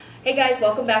Hey guys,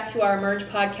 welcome back to our Emerge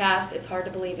podcast. It's hard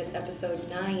to believe it's episode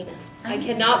 9. I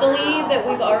cannot believe that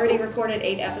we've already recorded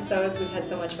 8 episodes. We've had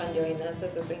so much fun doing this.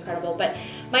 This is incredible. But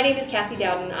my name is Cassie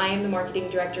Dowden. I am the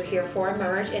marketing director here for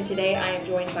Emerge, and today I am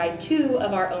joined by 2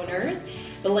 of our owners,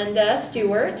 Belinda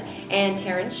Stewart and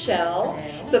Terrence Shell.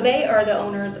 So they are the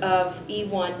owners of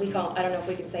E1. I don't know if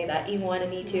we can say that, E1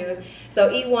 and E2. So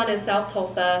E1 is South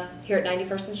Tulsa here at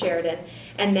 91st and Sheridan.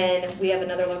 And then we have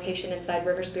another location inside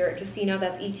River Spirit Casino,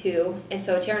 that's E2. And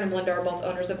so Terrence and Belinda are both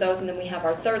owners of those. And then we have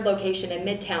our third location in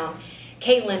Midtown.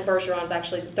 Caitlin Bergeron is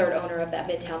actually the third owner of that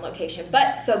Midtown location.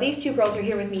 But so these 2 girls are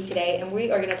here with me today, and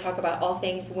we are going to talk about all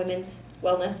things women's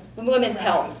wellness, women's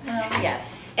health. Yes.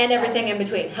 And everything in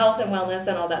between, health and wellness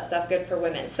and all that stuff, good for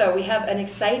women. So we have an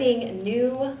exciting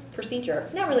new procedure,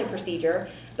 not really procedure,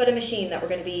 but a machine that we're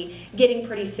going to be getting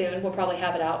pretty soon. We'll probably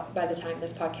have it out by the time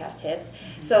this podcast hits.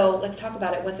 Mm-hmm. So let's talk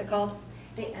about it. What's it called?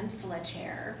 The IMSLA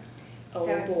chair. Oh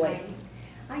so boy.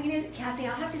 Exciting. Cassie,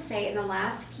 I'll have to say, in the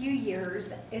last few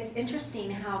years, it's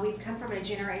interesting how we've come from a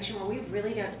generation where we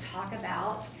really don't talk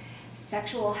about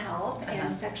sexual health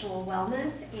and sexual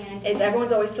wellness, and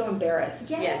everyone's always so embarrassed.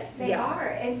 Yes, they are.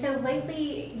 And so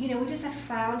lately, we just have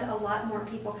found a lot more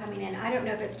people coming in. I don't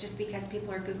know if it's just because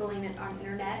people are Googling it on the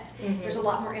internet. Mm-hmm. There's a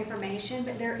lot more information,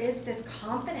 but there is this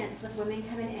confidence with women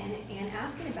coming in and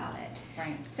asking about it.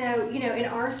 Right. So, in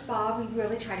our spa, we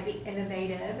really try to be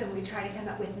innovative, and we try to come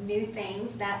up with new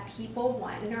things that people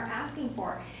want and are asking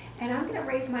for. And I'm going to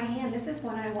raise my hand. This is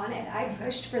one I wanted. I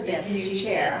pushed for this new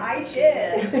chair. I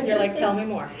did. You're like, tell me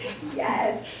more.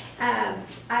 Yes.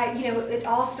 It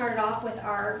all started off with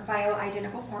our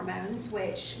bioidentical hormones,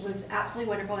 which was absolutely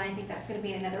wonderful. And I think that's going to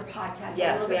be another podcast.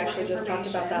 Yes, we actually just talked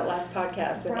about that last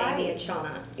podcast with Amy and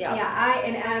Shauna. Yeah.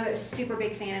 Yeah, I'm a super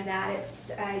big fan of that. It's,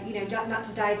 not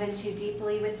to dive in too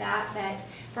deeply with that, but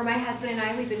for my husband and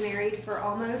I, we've been married for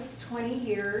almost 20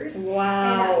 years.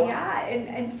 Wow.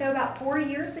 And so about 4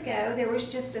 years ago, there was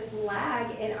just this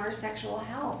lag in our sexual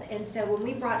health. And so when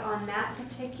we brought on that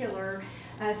particular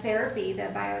therapy, the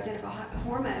bioidentical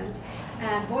hormones,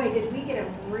 boy, did we get a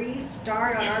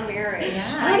restart on our marriage.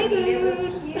 Yeah. It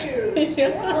was huge.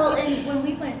 Yeah. Well, and when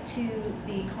we went to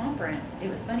the conference, it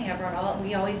was funny.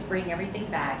 We always bring everything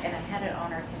back, and I had it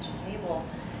on our kitchen table.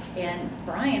 And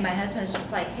Brian, my husband, was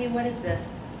just like, "Hey, what is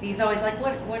this?" He's always like,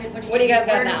 "What did you guys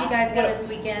got Where now? did you guys go this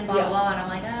weekend?" Blah blah. And I'm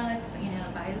like, "Oh, it's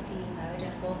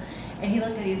bioidentical." And he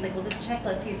looked at it. He's like, "Well, this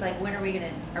checklist." He's like, "When are we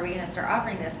gonna start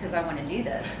offering this? Because I want to do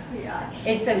this." Yeah.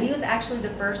 And so he was actually the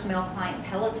first male client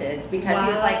pelleted because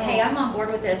he was like, "Hey, I'm on board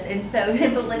with this." And so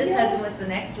then Belinda's husband was the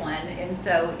next one, and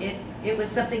so it was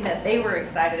something that they were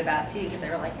excited about too, because they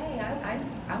were like, "Hey,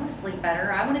 I want to sleep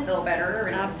better. I want to feel better."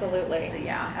 And absolutely. So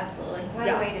yeah, absolutely. What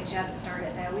a way to jumpstart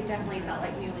it, though. We definitely felt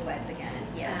like newlyweds again.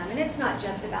 Yes. And it's not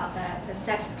just about the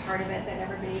sex part of it that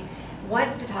everybody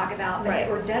wants to talk about, but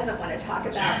or doesn't want to talk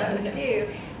about, but we do.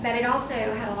 But it also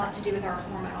had a lot to do with our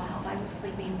hormonal health. I was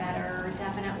sleeping better.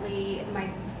 Definitely, my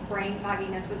brain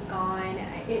fogginess was gone.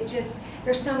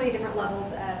 There's so many different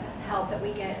levels of help that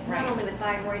we get, not only with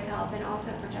thyroid health and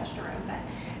also progesterone. But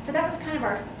so that was kind of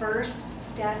our first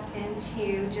step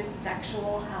into just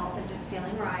sexual health and just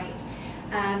feeling right.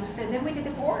 So then we did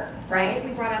the core, right?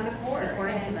 We brought on the core. The core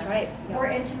intima, right? Core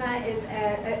intima is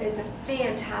a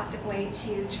fantastic way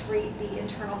to treat the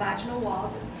internal vaginal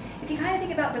walls. If you kind of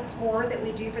think about the core that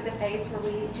we do for the face, where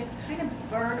we just kind of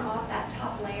burn off that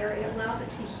top layer, it allows it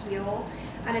to heal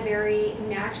in a very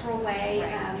natural way,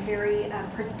 very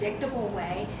predictable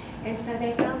way. And so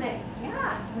they found that,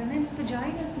 women's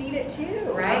vaginas need it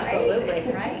too. Right,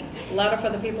 absolutely. Right. Louder for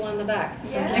the people in the back.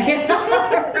 Yeah.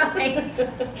 Right.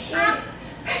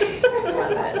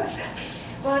 Love it.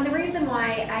 Well, and the reason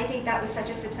why I think that was such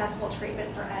a successful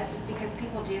treatment for us is because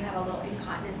people do have a little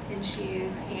incontinence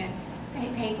issues and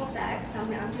painful sex.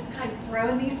 I'm just kind of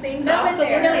throwing these things out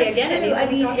there. No, it's Again, true. I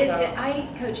mean, I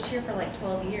coached here for like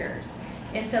 12 years.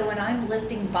 And so when I'm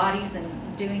lifting bodies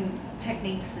and doing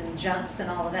techniques and jumps and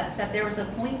all of that stuff, there was a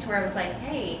point where I was like,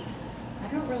 hey, I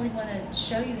don't really want to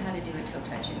show you how to do a toe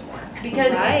touch anymore.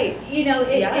 Because,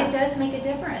 it does make a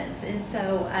difference. And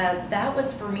so that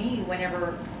was for me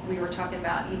whenever we were talking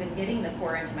about even getting the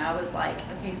core intima. I was like,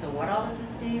 okay, so what all does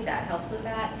this do? That helps with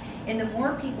that. And the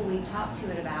more people we talked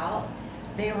to it about,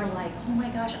 they were like, oh my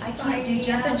gosh, I can't do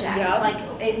jumping jacks. Yep.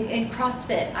 Like in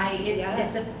CrossFit,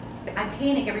 I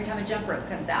panic every time a jump rope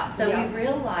comes out. So we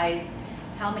realized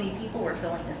how many people were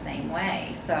feeling the same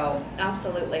way. So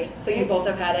absolutely. So you both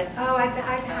have had it? Oh, I've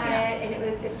had it,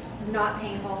 and it's not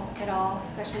painful at all,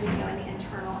 especially when you go in the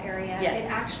internal area. Yes.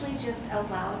 It actually just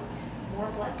allows more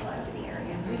blood flow to the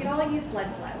area. We can all use blood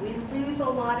flow. We lose a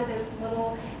lot of those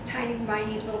little tiny,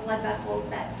 minute little blood vessels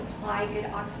that supply good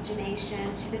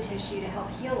oxygenation to the tissue to help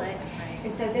heal it. Right.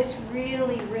 And so this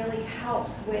really, really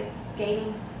helps with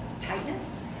gaining tightness.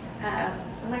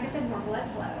 And like I said, more blood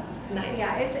flow. Nice. So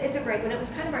yeah, it's a great one. It was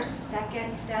kind of our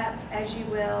second step, as you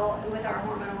will, with our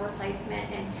hormonal replacement.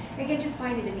 And again, just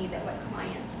finding the need that what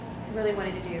clients really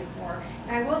wanted to do for.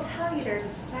 And I will tell you, there's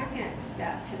a second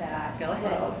step to that. Go ahead.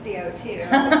 Little CO2.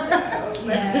 So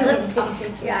Let's talk.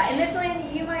 yeah, and this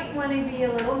one you might want to be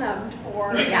a little numbed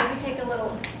for. Yeah. Maybe take a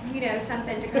little,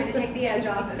 something to kind of take the edge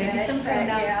off of it. Maybe some but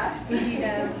products,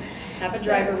 yeah. Have a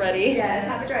driver ready. Yes,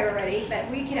 have a driver ready.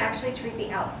 But we can actually treat the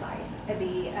outside of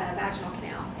the vaginal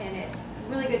canal, and it's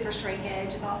really good for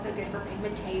shrinkage. It's also good for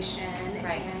pigmentation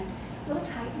Right. and little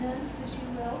tightness, as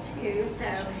you will too.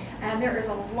 So there is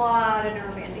a lot of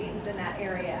nerve endings in that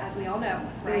area, as we all know,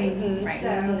 right? Mhm. Right.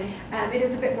 So it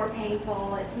is a bit more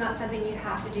painful. It's not something you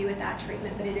have to do with that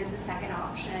treatment, but it is a second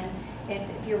option if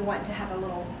you're wanting to have a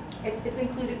little. It's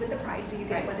included with the price, so you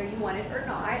get Right. it whether you want it or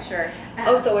not. Sure.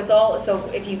 So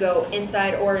if you go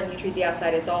inside or and you treat the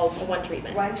outside, it's all one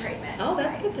treatment. One treatment. Oh,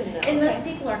 that's right. good to know. And most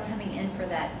Okay. people are coming in for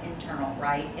that internal,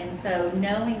 right? And so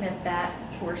knowing that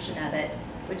portion of it,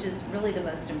 which is really the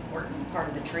most important part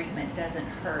of the treatment, doesn't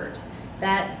hurt,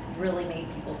 that really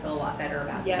made people feel a lot better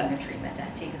about getting Yes. the treatment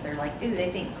done too, because they're like, ooh, they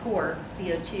think core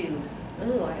CO2,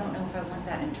 ooh, I don't know if I want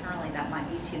that internally, that might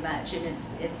be too much, and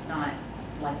it's not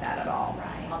like that at all.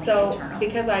 Right. On the So, internal.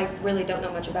 because I really don't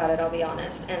know much about it, I'll be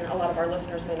honest, and a lot of our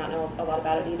listeners may not know a lot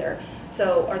about it either.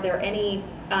 So, are there any,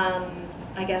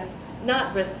 I guess,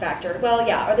 not risk factor? Well,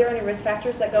 yeah. Are there any risk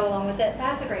factors that go along with it?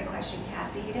 That's a great question,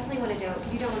 Cassie. You definitely want to do it.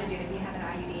 You don't want to do it if you have an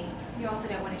IUD. You also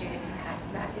don't want to do it if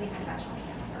you have any kind of vaginal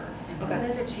cancer. Okay. So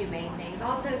those are two main things.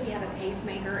 Also, if you have a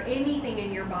pacemaker, anything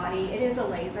in your body, it is a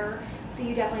laser. So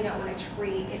you definitely don't want to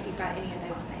treat if you've got any of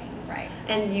those things. Right.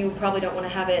 And you probably don't want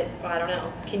to have it, well, I don't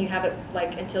know, can you have it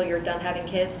like until you're done having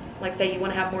kids? Like say you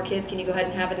want to have more kids, can you go ahead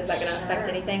and have it? Is that going to affect Sure.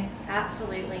 anything?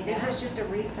 Absolutely. This Yeah. is just a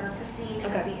resurfacing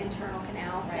of Okay. the internal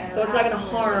canal. Right. So it's not going to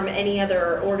absolutely. harm any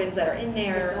other organs that are in It's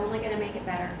there? only going to make it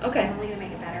better. Okay. It's only going to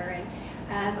make it better.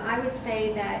 And I would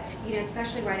say that,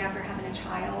 especially right after having a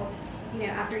child,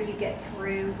 after you get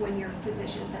through when your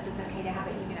physician says it's okay to have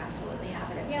it, you can absolutely have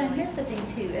it. It's Yeah, and really- here's the thing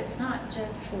too, it's not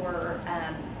just for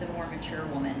the more mature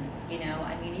woman,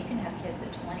 I mean, you can have kids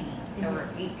at 20 or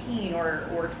 18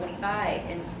 or 25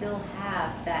 and still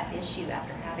have that issue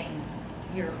after having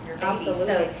your baby. Absolutely.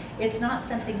 So it's not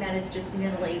something that is just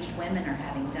middle-aged women are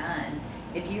having done.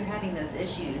 If you're having those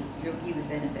issues, you would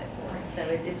benefit for it. So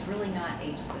it's really not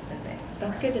age specific.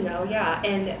 That's good to know, yeah.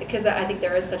 And because I think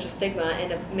there is such a stigma,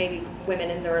 and maybe women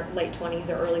in their late 20s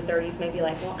or early 30s may be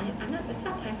like, well, it's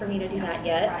not time for me to do Yeah. that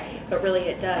yet. Right. But really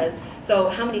it does. So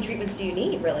how many treatments do you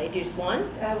need, really? Just one?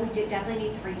 We definitely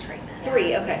need 3 treatments.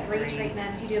 Three, okay. Three Three.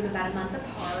 treatments. You do them about a month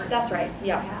apart. That's right,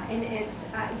 yeah. And it's,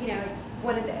 it's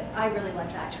one of the, I really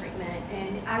love that treatment.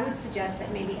 And I would suggest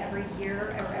that maybe every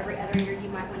year or every other year you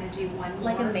might want to do one more.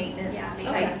 Like a maintenance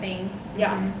Yeah, type Okay. thing.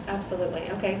 Yeah, Mhm.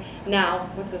 absolutely. Okay. Now,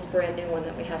 what's this brand new one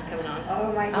that we have coming on?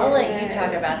 Oh my goodness. I'll let you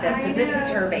talk about this, 'cause this is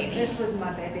I her know. baby. This was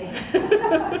my baby.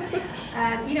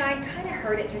 I kind of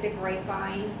heard it through the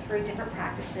grapevine, through different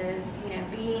practices.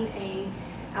 Being a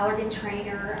allergen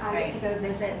trainer, I Right. get to go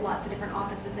visit lots of different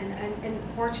offices, and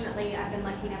fortunately, I've been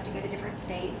lucky enough to go to different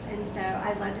states, and so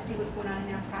I love to see what's going on in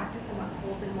their practice and what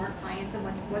pulls in more clients and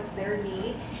what's their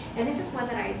need. And this is one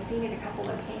that I had seen at a couple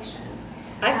locations.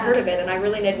 I've heard of it, and I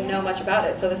really didn't know much about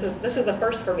it. So this is a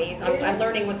first for me. I'm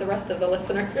learning with the rest of the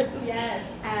listeners. Yes.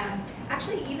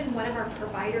 Actually, even one of our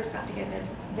providers got to go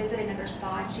visit another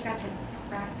spa, and she got to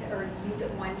practice or use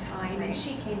it one time, and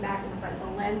she came back and was like,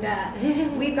 Belinda,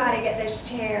 we've got to get this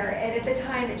chair. And at the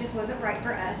time, it just wasn't right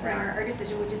for us. Right. And our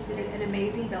decision, we just did an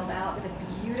amazing build out with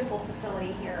a beautiful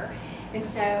facility here. And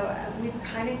so we've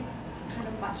kind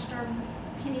of watched our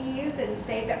pennies and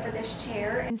saved up for this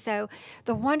chair. And so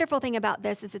the wonderful thing about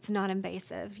this is it's not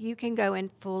invasive. You can go in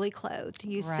fully clothed.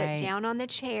 You Right. sit down on the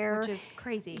chair. Which is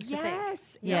crazy to think. Yes.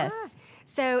 Yes. Yeah.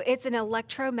 So it's an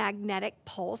electromagnetic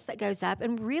pulse that goes up,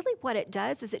 and really what it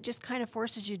does is it just kind of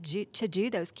forces you to do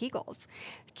those Kegels.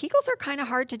 Kegels are kind of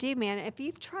hard to do, man. If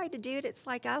you've tried to do it, it's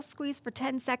like I'll squeeze for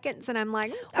 10 seconds, and I'm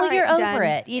like, all Well, right, you're over done.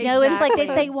 it. It's like they Exactly.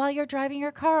 say while you're driving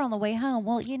your car on the way home.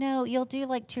 Well, you'll do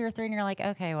like 2 or 3 and you're like,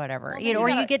 okay, whatever. Well, then Or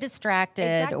you you gotta- get distracted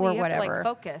Exactly. or you have whatever. to like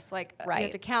focus, like you Right.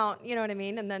 have to count. You know what I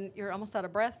mean? And then you're almost out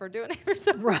of breath for doing it for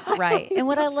some Right. And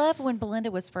what I love when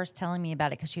Belinda was first telling me about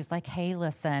it, because she was like, hey,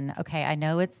 listen, okay,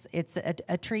 know it's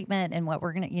a treatment and what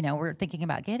we're going to, we're thinking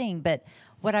about getting. But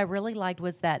what I really liked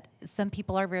was that some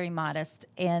people are very modest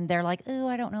and they're like, oh,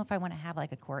 I don't know if I want to have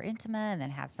like a core intima and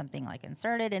then have something like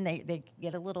inserted. And they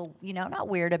get a little, not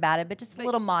weird about it, but just a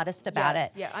little modest about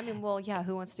it. Yeah. I mean, well, yeah.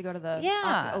 Who wants to go to the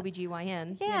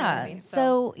OBGYN? Yeah. You know what I mean?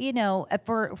 So,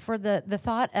 for the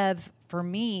thought of, for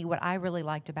me, what I really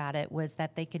liked about it was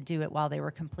that they could do it while they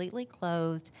were completely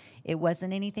clothed. It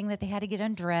wasn't anything that they had to get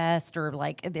undressed or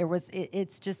like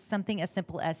it's just something as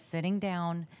simple as sitting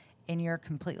down and you're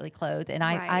completely clothed. And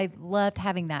I loved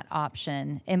having that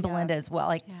option. And Belinda as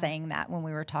well, saying that when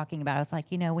we were talking about it, I was like,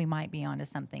 we might be onto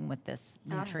something with this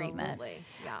new treatment.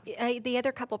 Yeah. The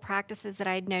other couple practices that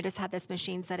I had noticed had this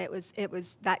machine said it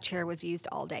was that chair was used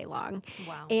all day long.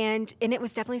 Wow. And it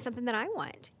was definitely something that I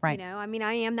want. Right. I mean,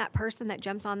 I am that person that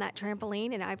jumps on that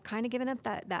trampoline, and I've kind of given up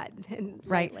that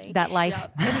Right. lately. That life.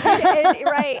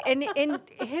 Right. And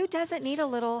who doesn't need a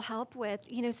little help with,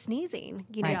 sneezing?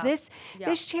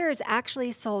 This chair is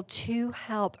actually sold to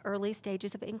help early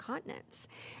stages of incontinence.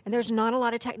 And there's not a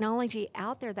lot of technology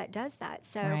out there that does that.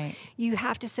 So you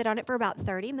have to sit on it for about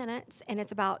 30 minutes, and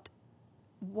it's about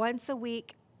once a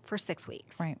week for 6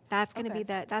 weeks. Right. That's going to be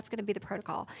the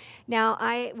protocol. Now,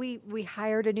 we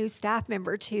hired a new staff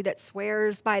member too that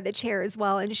swears by the chair as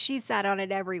well, and she sat on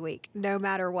it every week, no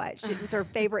matter what. It was her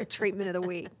favorite treatment of the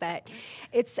week. But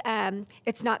it's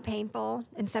not painful,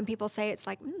 and some people say it's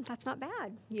like that's not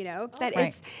bad,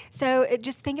 But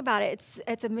just think about it.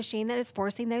 It's a machine that is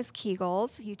forcing those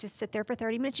Kegels. You just sit there for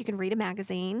 30 minutes. You can read a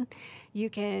magazine. You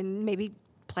can maybe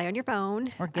play on your phone.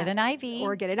 Or get an IV.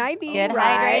 Get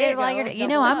hydrated while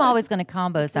you're I'm always going to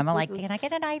combo some. I'm like, can I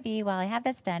get an IV while I have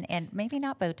this done? And maybe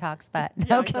not Botox, but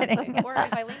no kidding. Or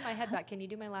if I lean my head back, can you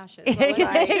do my lashes?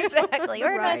 Exactly.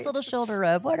 Or a nice little shoulder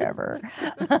rub, whatever.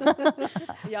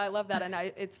 Yeah, I love that. And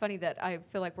it's funny that I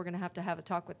feel like we're going to have a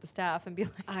talk with the staff and be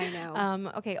like, I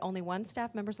know. Okay, only one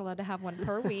staff member's allowed to have one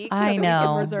per week. I so that know. we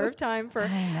can reserve time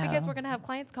because we're going to have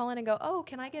clients call in and go, oh,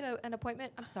 can I get an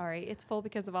appointment? I'm sorry, it's full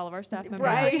because of all of our staff members.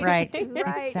 Right. Right.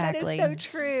 Exactly. That is so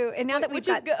true. And now that which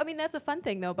is good. I mean, that's a fun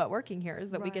thing though about working here is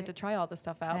that we get to try all this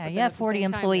stuff out. Yeah, but you have 40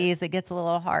 employees. It gets a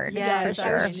little hard. Yes, for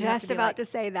sure. I was just about to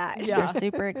say that. You're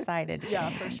super excited.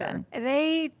 Yeah, for sure.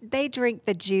 They drink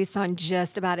the juice on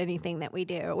just about anything that we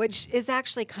do, which is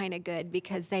actually kind of good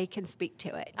because they can speak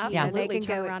to it. Absolutely. They can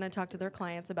turn around and talk to their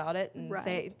clients about it and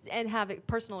say and have a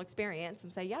personal experience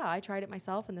and say, yeah, I tried it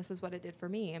myself and this is what it did for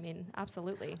me. I mean,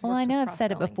 absolutely. Well, I know I've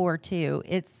said it before too.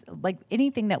 It's like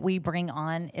anything that we bring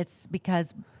on, it's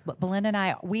because Belinda and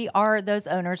I, we are those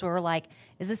owners where we're like,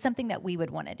 is this something that we would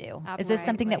want to do? Is this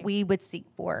something that we would seek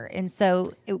for? And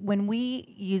so when we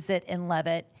use it and love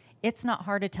it, it's not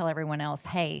hard to tell everyone else,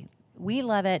 hey, we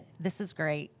love it. This is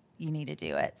great. You need to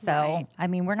do it. So, I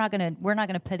mean, we're not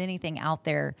gonna put anything out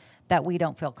there that we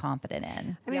don't feel confident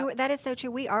in. I mean, that is so true.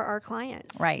 We are our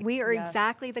clients. Right. We are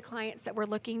exactly the clients that we're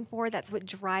looking for. That's what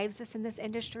drives us in this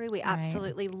industry. We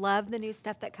absolutely love the new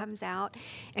stuff that comes out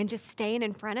and just staying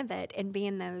in front of it and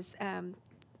being those,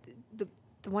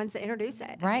 the ones that introduce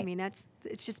it. Right. I mean, it's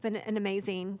just been an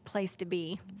amazing place to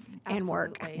be and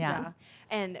work. Yeah.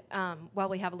 And while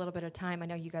we have a little bit of time, I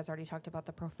know you guys already talked about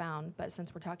the Profound, but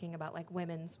since we're talking about like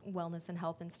women's wellness and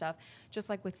health and stuff, just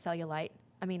like with cellulite,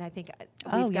 I mean, I think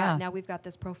we've got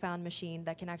this Profound machine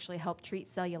that can actually help treat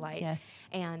cellulite. Yes.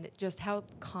 And just how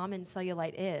common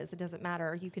cellulite is. It doesn't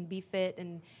matter. You can be fit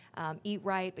and eat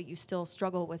right, but you still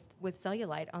struggle with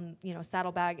cellulite on,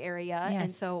 saddlebag area. Yes.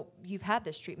 And so you've had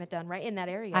this treatment done right in that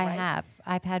area, I right? have.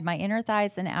 I've had my inner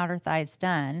thighs and outer thighs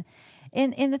done.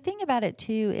 And the thing about it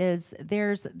too is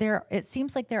it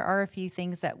seems like there are a few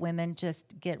things that women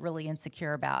just get really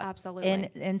insecure about. Absolutely.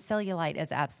 And cellulite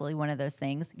is absolutely one of those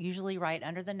things. Usually right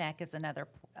under the neck is another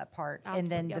part. And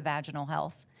then the vaginal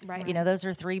health. Right. Those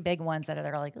are three big ones that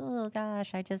are like, oh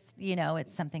gosh, I just,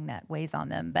 it's something that weighs on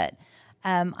them. But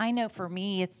I know for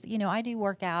me, it's, I do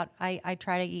work out. I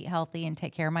try to eat healthy and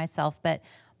take care of myself. But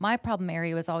my problem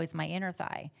area was always my inner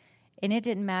thigh. And it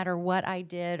didn't matter what I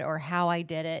did or how I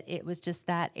did it. It was just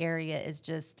that area is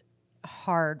just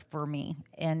hard for me.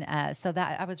 And so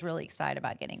that I was really excited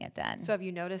about getting it done. So have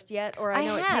you noticed yet? Or I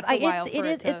know have. it takes a while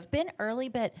It's been early,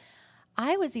 but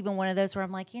I was even one of those where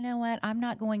I'm like, you know what? I'm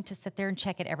not going to sit there and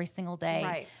check it every single day.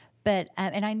 Right. But,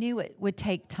 and I knew it would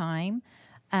take time.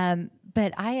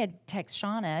 But I had texted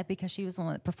Shauna because she was the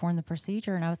one that performed the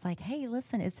procedure. And I was like, hey,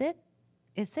 listen, is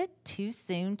it too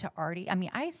soon to already? I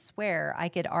mean, I swear I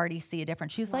could already see a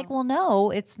difference. She was like, well, no,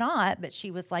 it's not. But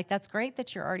she was like, that's great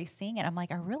that you're already seeing it. I'm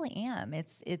like, I really am.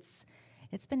 It's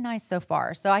been nice so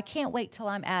far. So I can't wait till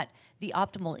I'm at the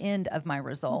optimal end of my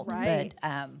result. Right.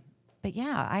 But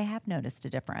yeah, I have noticed a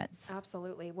difference.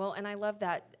 Absolutely. Well, and I love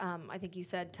that. I think you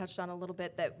touched on a little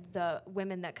bit that the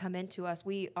women that come into us,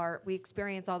 we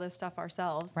experience all this stuff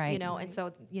ourselves, right. you know, and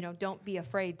so, you know, don't be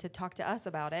afraid to talk to us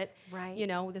about it. Right. You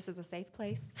know, this is a safe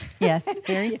place. Yes,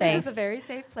 very safe. This is a very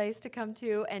safe place to come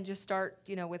to and just start,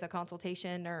 you know, with a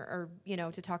consultation or, you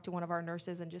know, to talk to one of our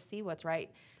nurses and just see what's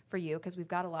right for you, because we've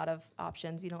got a lot of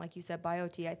options. You know, like you said,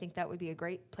 BioTE, I think that would be a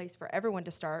great place for everyone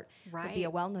to start. Right. Would be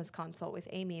a wellness consult with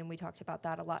Amy, and we talked about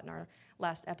that a lot in our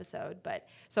last episode. But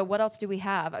so what else do we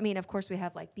have? I mean, of course we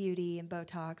have like beauty and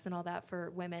Botox and all that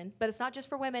for women, but it's not just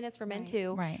for women, it's for men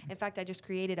too. Right. In fact, I just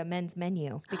created a men's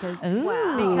menu because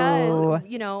Ooh.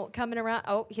 you know, coming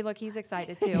around, he's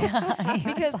excited too.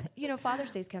 Because, you know,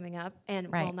 Father's Day's coming up, and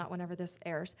well, not whenever this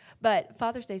airs, but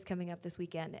Father's Day's coming up this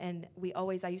weekend, and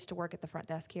I used to work at the front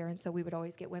desk here, and so we would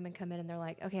always get women come in and they're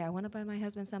like, okay, I want to buy my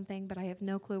husband something, but I have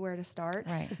no clue where to start.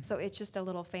 Right. So it's just a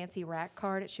little fancy rack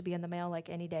card. It should be in the mail like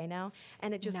any day now,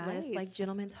 and it just lists like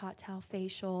gentleman's hot towel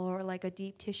facial or like a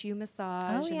deep tissue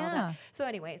massage and all that. So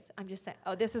anyways, I'm just saying,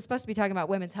 this is supposed to be talking about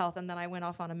women's health, and then I went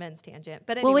off on a men's tangent.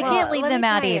 But anyway. Well, we can't leave let them me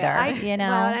out tell you, either, you know?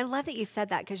 Well, and I love that you said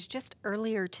that, because just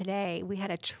earlier today, we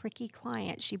had a tricky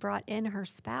client. She brought in her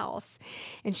spouse,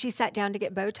 and she sat down to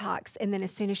get Botox, and then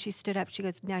as soon as she stood up, she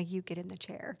goes, now you get in the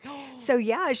chair. So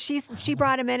yeah, she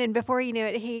brought him in, and before you knew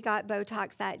it, he got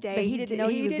Botox that day. But he didn't know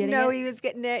he was getting it? He was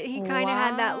getting it. He kind of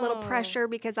had that little pressure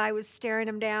because I was staring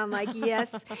him down like,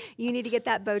 yes, you need to get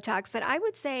that Botox. But I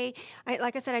would say,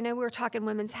 like I said, I know we were talking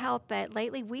women's health, but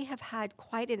lately we have had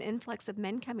quite an influx of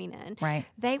men coming in. Right.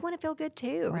 They want to feel good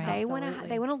too. Right. They want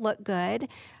to look good,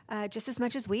 just as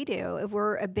much as we do.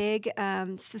 We're a big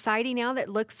society now that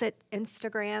looks at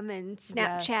Instagram and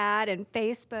Snapchat and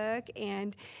Facebook,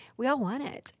 and we all want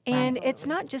it. And it's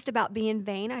not just about being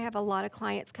vain. I have a lot of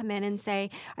clients come in and say,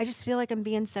 I just feel like I'm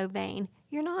being so vain.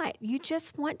 You're not. You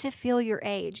just want to feel your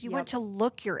age. You want to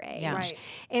look your age. Yeah. Right.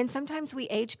 And sometimes we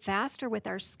age faster with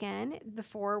our skin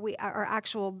before our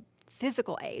actual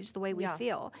physical age, the way we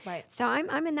feel. Right. So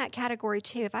I'm in that category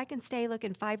too. If I can stay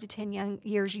looking 5 to 10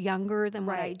 years younger than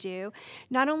what I do,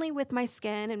 not only with my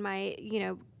skin and my,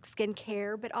 skin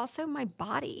care, but also my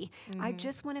body. I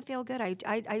just want to feel good.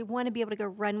 I want to be able to go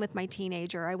run with my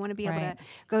teenager. I want to be able to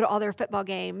go to all their football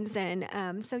games.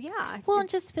 And so, yeah. Well, and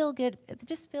just feel good.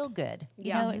 Just feel good.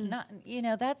 You Yeah.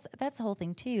 know, that's the whole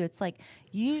thing too. It's like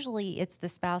usually it's the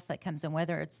spouse that comes in,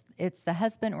 whether it's the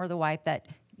husband or the wife that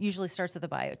usually starts with a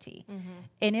BioTE.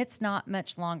 And it's not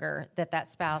much longer that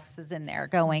spouse is in there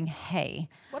going, hey,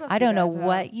 I don't know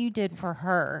what you did for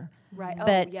her. Right.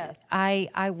 But yes. I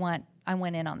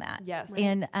went in on that. Yes.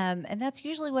 And that's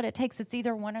usually what it takes. It's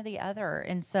either one or the other.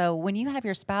 And so when you have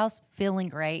your spouse feeling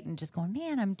great and just going,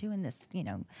 man, I'm doing this,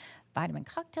 vitamin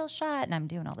cocktail shot and I'm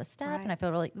doing all this stuff and I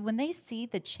feel really, when they see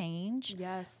the change,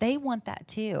 they want that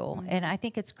too. And I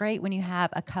think it's great when you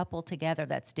have a couple together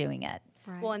that's doing it.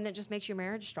 Right. Well, and that just makes your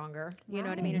marriage stronger. You know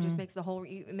what I mean? It just makes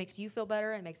it makes you feel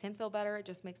better. It makes him feel better. It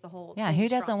just makes the whole Yeah, thing who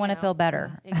doesn't strong, want to feel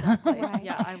better? Exactly.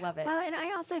 Yeah, I love it. Well, and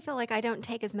I also feel like I don't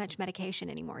take as much medication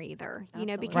anymore either.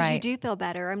 Absolutely. Because you do feel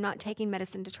better. I'm not taking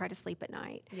medicine to try to sleep at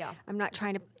night. Yeah. I'm not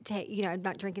trying to take, I'm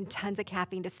not drinking tons of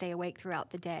caffeine to stay awake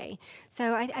throughout the day.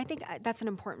 So I think that's an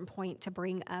important point to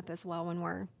bring up as well when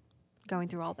we're going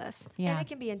through all this. Yeah. And it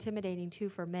can be intimidating too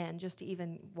for men just to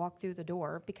even walk through the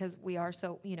door, because we are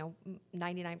so,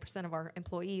 99% of our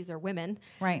employees are women.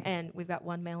 Right. And we've got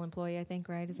one male employee, I think,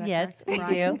 right? Is that Yes, correct? we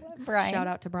Brian. do. Brian. Shout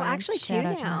out to Brian. Well, actually, Shout two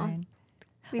out to now. Brian.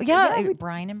 We-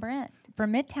 Brian and Brent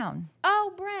from Midtown.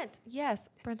 Oh, Brent. Yes.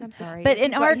 Brent, I'm sorry. But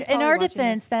in He's our probably watching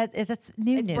defense, this. that's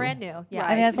new. It's brand new. Yeah.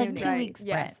 I mean, it's like New, 2 new. weeks,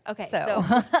 Yes. Brent. Okay. So,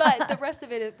 But the rest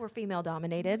of it, we're female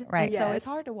dominated. Right. And so Yes. it's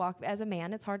hard to walk, as a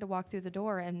man, it's hard to walk through the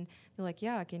door and you're like,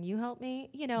 yeah, can you help me?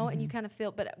 And you kind of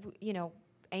feel, but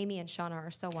Amy and Shauna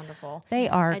are so wonderful. They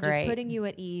are and great. just putting you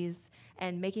at ease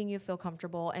and making you feel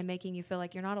comfortable and making you feel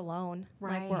like you're not alone.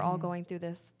 Like we're all going through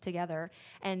this together.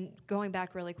 And going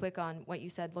back really quick on what you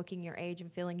said, looking your age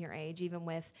and feeling your age, even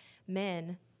with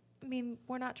men. I mean,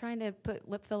 we're not trying to put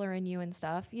lip filler in you and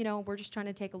stuff. We're just trying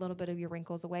to take a little bit of your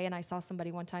wrinkles away. And I saw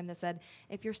somebody one time that said,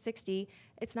 if you're 60,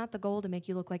 it's not the goal to make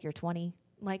you look like you're 20.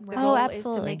 Like the goal is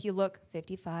to make you look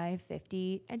 55,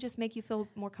 50, and just make you feel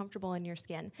more comfortable in your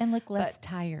skin. and look less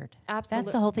tired. Absolutely.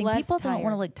 That's the whole thing. Less People don't want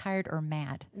tired. to look tired or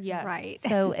mad. Yes. Right.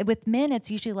 So with men, it's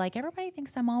usually like everybody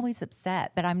thinks I'm always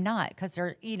upset, but I'm not, because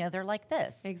they're like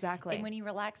this. Exactly. And when you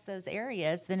relax those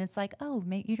areas, then it's like, oh,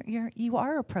 you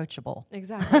are approachable.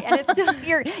 Exactly. And it's still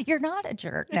You're not a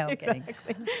jerk. No, I'm kidding.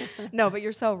 No, but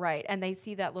you're so right. And they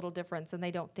see that little difference and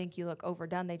they don't think you look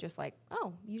overdone. They just like,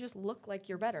 oh, you just look like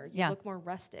you're better. You look more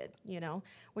rested,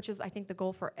 which is, I think, the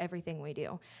goal for everything we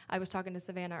do. I was talking to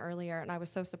Savannah earlier, and I was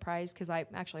so surprised because I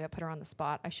put her on the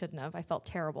spot. I shouldn't have. I felt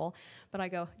terrible. But I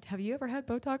go, have you ever had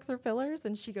Botox or fillers?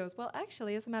 And she goes, well,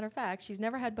 actually, as a matter of fact, she's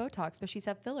never had Botox, but she's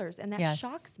had fillers. And that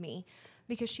shocks me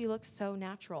because she looks so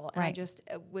natural. And I just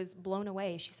was blown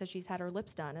away. She said she's had her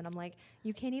lips done. And I'm like,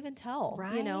 you can't even tell,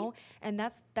 And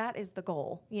that is the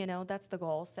goal, that's the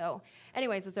goal. So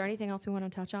anyways, is there anything else we want to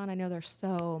touch on? I know there's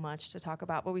so much to talk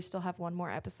about, but we still have one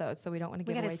more episode, so we don't want to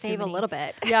give away too many. We got to save a little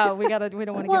bit. Yeah, we don't want to give away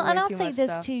too much stuff. Well, and I'll say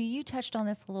this too. You touched on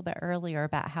this a little bit earlier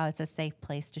about how it's a safe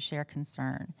place to share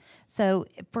concern. So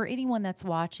for anyone that's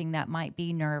watching that might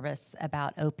be nervous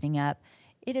about opening up,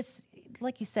 it is,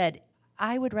 like you said,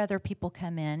 I would rather people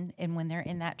come in and when they're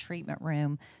in that treatment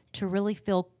room to really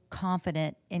feel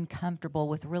confident and comfortable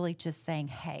with really just saying,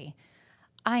 hey,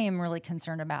 I am really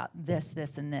concerned about this,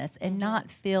 this, and this, and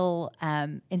not feel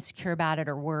insecure about it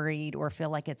or worried or feel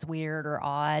like it's weird or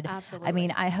odd. Absolutely. I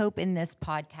mean, I hope in this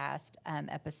podcast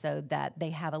episode that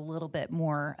they have a little bit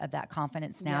more of that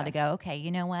confidence now to go, okay, you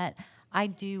know what? I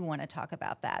do want to talk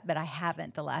about that, but I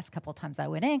haven't the last couple of times I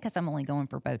went in because I'm only going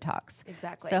for Botox.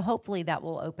 Exactly. So hopefully that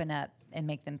will open up and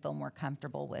make them feel more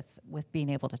comfortable with being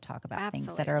able to talk about things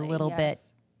that are a little bit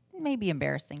maybe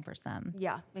embarrassing for some.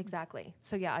 Yeah, exactly.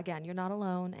 So yeah, again, you're not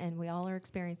alone, and we all are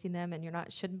experiencing them, and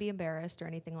shouldn't be embarrassed or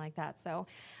anything like that. So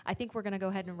I think we're going to go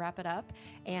ahead and wrap it up,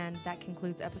 and that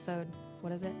concludes episode,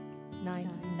 what is it? 9.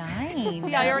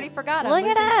 See, I already forgot. Look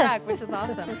at us. Track, which is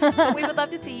awesome. But we would love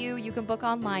to see you. You can book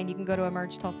online. You can go to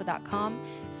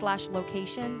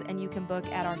emergetulsa.com/locations, and you can book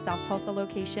at our South Tulsa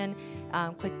location.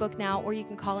 Click book now, or you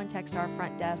can call and text our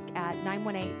front desk at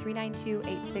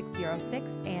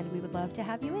 918-392-8606, and we would love to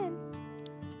have you in.